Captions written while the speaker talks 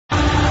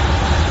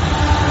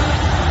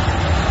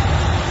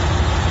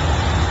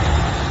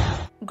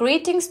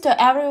Greetings to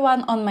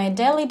everyone on my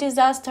daily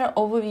disaster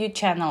overview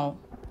channel.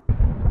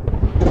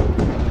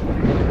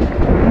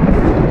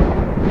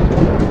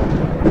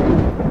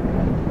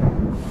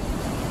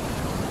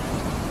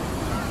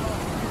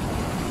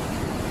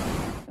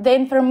 The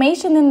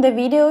information in the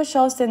video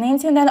shows an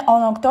incident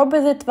on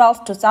October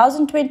 12,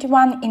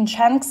 2021 in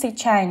Shanxi,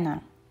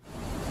 China.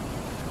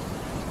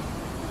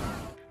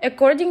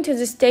 According to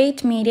the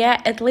state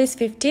media, at least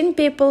 15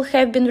 people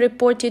have been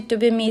reported to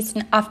be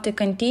missing after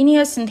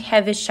continuous and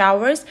heavy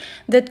showers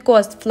that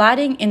caused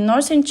flooding in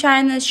northern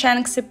China's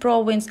Shanxi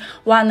province,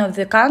 one of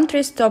the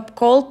country's top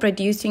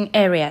coal-producing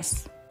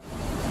areas.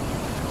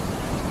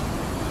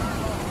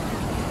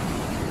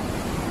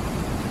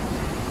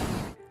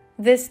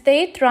 The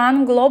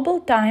state-run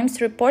Global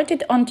Times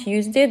reported on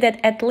Tuesday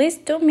that at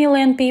least 2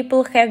 million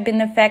people have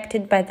been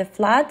affected by the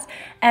floods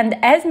and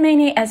as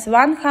many as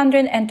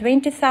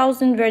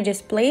 120,000 were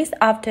displaced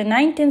after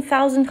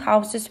 19,000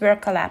 houses were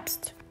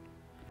collapsed.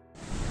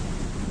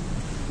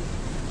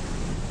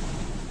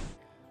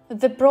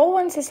 The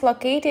province is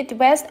located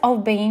west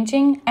of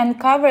Beijing and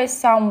covers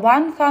some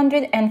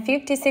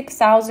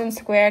 156,000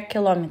 square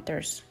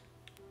kilometers.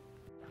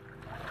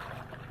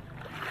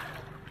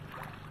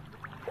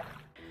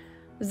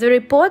 The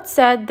report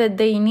said that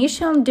the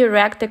initial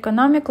direct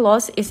economic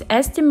loss is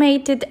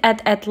estimated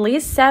at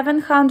least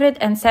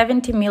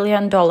 $770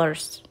 million.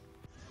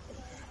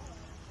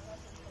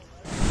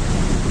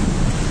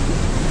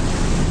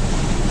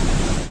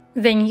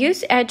 The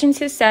news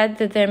agency said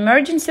that the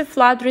emergency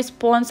flood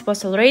response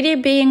was already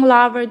being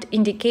lowered,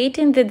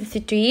 indicating that the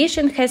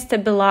situation has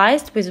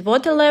stabilized, with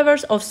water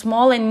levels of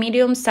small and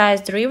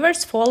medium-sized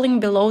rivers falling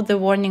below the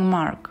warning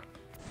mark.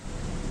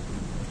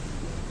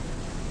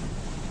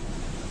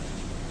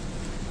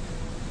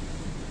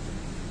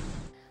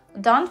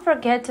 Don't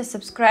forget to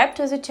subscribe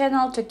to the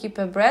channel to keep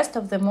abreast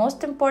of the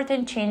most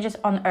important changes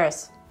on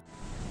Earth.